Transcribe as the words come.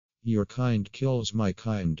Your kind kills my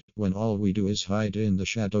kind, when all we do is hide in the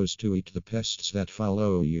shadows to eat the pests that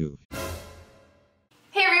follow you.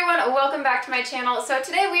 Hey everyone, welcome back to my channel. So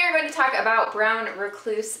today we are going to talk about brown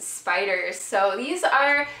recluse spiders. So these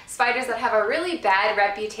are spiders that have a really bad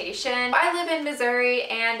reputation. I live in Missouri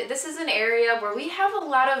and this is an area where we have a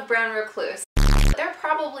lot of brown recluse. They're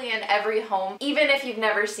probably in every home, even if you've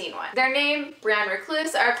never seen one. Their name, brown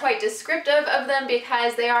recluse, are quite descriptive of them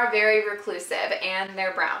because they are very reclusive and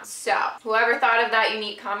they're brown. So whoever thought of that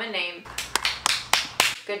unique common name,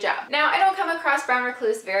 good job. Now, I don't come across brown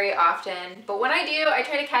recluse very often, but when I do, I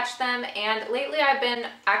try to catch them, and lately I've been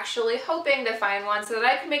actually hoping to find one so that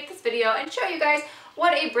I can make this video and show you guys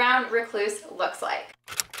what a brown recluse looks like.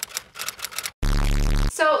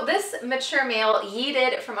 So this mature male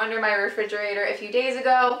yeeted from under my refrigerator a few days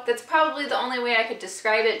ago. That's probably the only way I could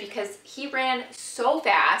describe it because he ran so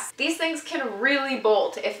fast. These things can really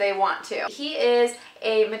bolt if they want to. He is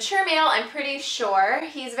a mature male, I'm pretty sure.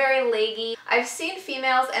 He's very leggy. I've seen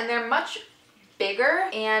females and they're much bigger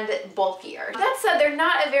and bulkier. That said, they're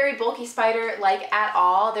not a very bulky spider like at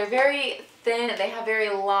all. They're very thin, they have very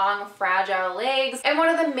long, fragile legs, and one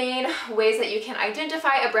of the main ways that you can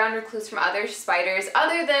identify a brown recluse from other spiders,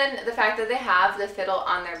 other than the fact that they have the fiddle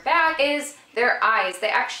on their back, is their eyes. They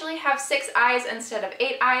actually have 6 eyes instead of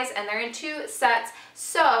 8 eyes, and they're in 2 sets,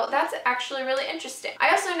 so that's actually really interesting. I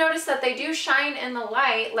also noticed that they do shine in the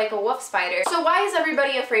light like a wolf spider. So why is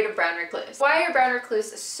everybody afraid of brown recluse? Why are brown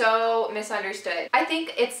recluse so misunderstood? I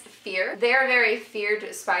think it's fear. They're very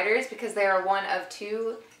feared spiders because they are one of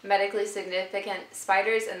 2 medically significant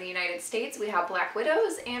spiders in the United States. We have black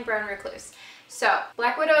widows and brown recluse. So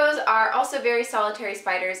black widows are also very solitary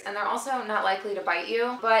spiders and they're also not likely to bite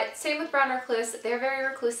you, but same with brown recluse. They're very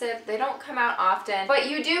reclusive. They don't come out often, but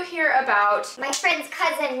you do hear about my friend's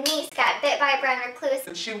cousin niece got bit by a brown recluse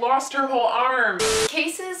and she lost her whole arm.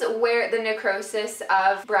 Cases where the necrosis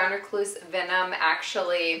of brown recluse venom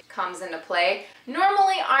actually comes into play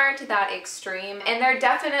normally aren't that extreme, and they're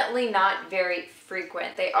definitely not very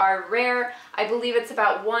frequent. They are rare. I believe it's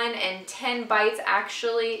about 1 in 10 bites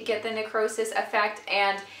actually get the necrosis effect,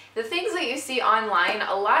 and the things that you see online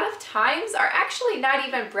a lot of times are actually not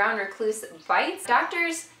even brown recluse bites.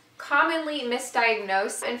 Doctors commonly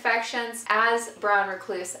misdiagnose infections as brown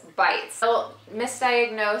recluse bites. They'll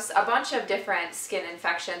misdiagnose a bunch of different skin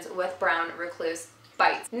infections with brown recluse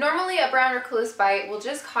bites. Normally a brown recluse bite will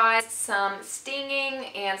just cause some stinging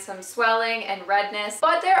and some swelling and redness,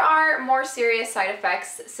 but there are more serious side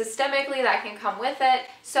effects systemically that can come with it.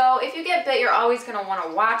 So if you get bit, you're always going to want to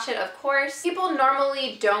watch it, of course. People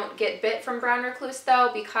normally don't get bit from brown recluse though,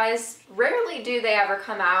 because rarely do they ever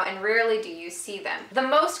come out and rarely do you see them. The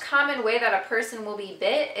most common way that a person will be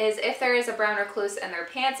bit is if there is a brown recluse in their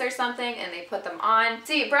pants or something and they put them on.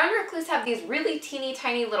 See, brown recluse have these really teeny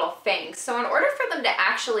tiny little fangs, so in order for them to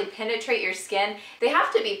actually penetrate your skin, they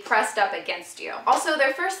have to be pressed up against you. Also,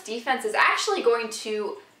 their first defense is actually going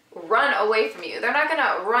to run away from you. They're not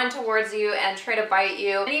gonna run towards you and try to bite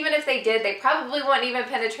you. And even if they did, they probably wouldn't even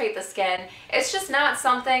penetrate the skin. It's just not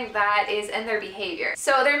something that is in their behavior.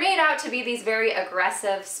 So they're made out to be these very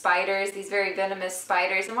aggressive spiders, these very venomous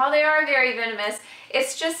spiders. And while they are very venomous,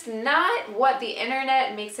 it's just not what the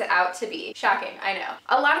internet makes it out to be. Shocking, I know.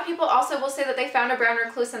 A lot of people also will say that they found a brown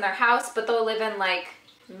recluse in their house, but they'll live in like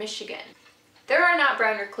Michigan. There are not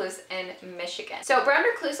brown recluse in Michigan. So brown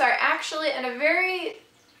recluse are actually in a very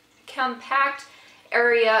compact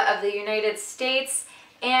area of the United States,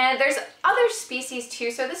 and there's other species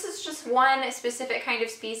too, so this is just one specific kind of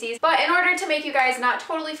species. But in order to make you guys not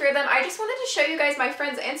totally fear them, I just wanted to show you guys my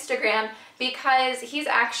friend's Instagram because he's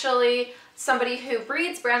actually somebody who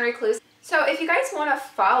breeds brown recluse. So if you guys want to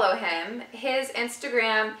follow him, his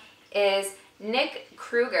Instagram is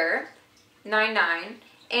NickKruger99,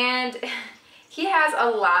 and he has a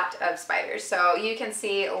lot of spiders, so you can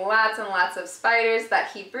see lots and lots of spiders that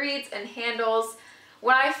he breeds and handles.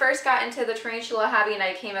 When I first got into the tarantula hobby and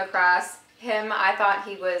I came across him, I thought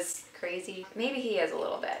he was crazy. Maybe he is a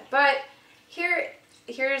little bit, but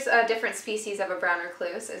here's a different species of a brown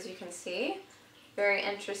recluse, as you can see. Very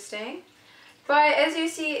interesting. But as you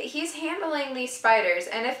see, he's handling these spiders,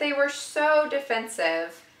 and if they were so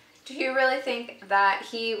defensive, do you really think that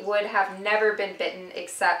he would have never been bitten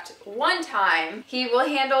except one time? He will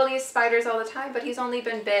handle these spiders all the time, but he's only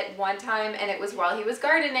been bit one time, and it was while he was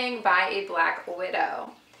gardening by a black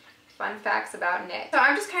widow. Fun facts about Nick. So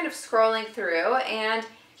I'm just kind of scrolling through, and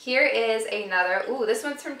here is another. Ooh, this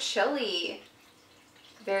one's from Chile.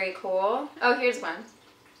 Very cool. Oh, here's one.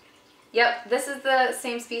 Yep, this is the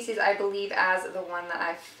same species, I believe, as the one that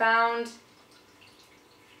I found.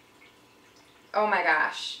 Oh my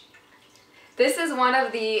gosh. This is one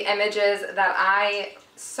of the images that I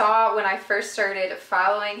saw when I first started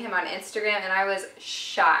following him on Instagram, and I was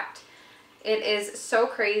shocked. It is so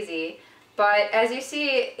crazy. But as you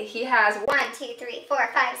see, he has 1, 2, 3, 4,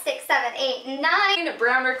 5, 6, 7, 8, 9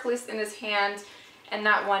 brown recluse in his hand, and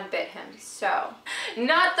not one bit him. So,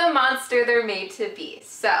 not the monster they're made to be.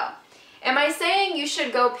 So, am I saying you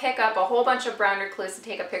should go pick up a whole bunch of brown recluse and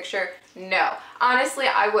take a picture? No. Honestly,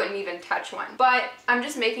 I wouldn't even touch one. But I'm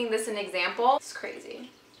just making this an example. It's crazy.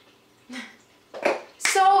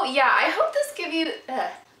 So yeah, I hope this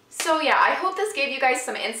gave you guys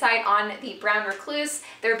some insight on the brown recluse,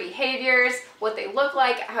 their behaviors, what they look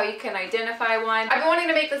like, how you can identify one. I've been wanting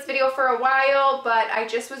to make this video for a while, but I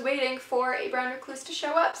just was waiting for a brown recluse to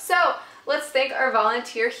show up. So let's thank our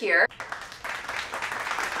volunteer here.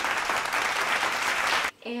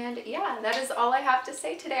 And yeah, that is all I have to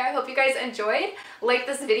say today. I hope you guys enjoyed. Like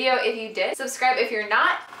this video if you did. Subscribe if you're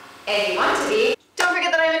not and you want to be. Don't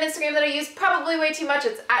forget that I have an Instagram that I use probably way too much.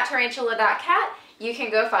 It's at Tarantula.Kat. You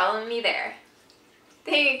can go follow me there.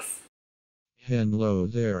 Thanks. Hello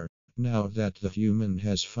there. Now that the human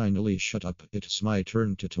has finally shut up, it's my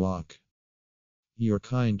turn to talk. Your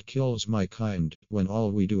kind kills my kind, when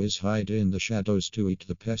all we do is hide in the shadows to eat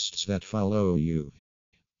the pests that follow you.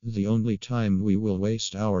 The only time we will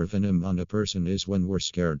waste our venom on a person is when we're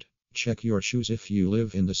scared. Check your shoes if you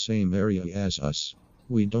live in the same area as us.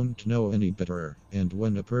 We don't know any better, and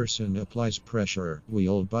when a person applies pressure, we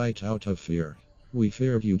all bite out of fear. We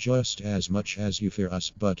fear you just as much as you fear us,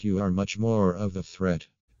 but you are much more of a threat.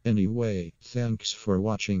 Anyway, thanks for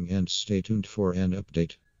watching and stay tuned for an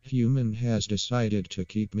update. Human has decided to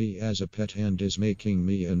keep me as a pet and is making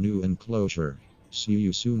me a new enclosure. See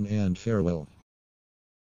you soon and farewell.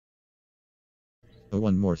 Oh,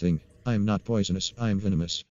 one more thing. I'm not poisonous, I'm venomous.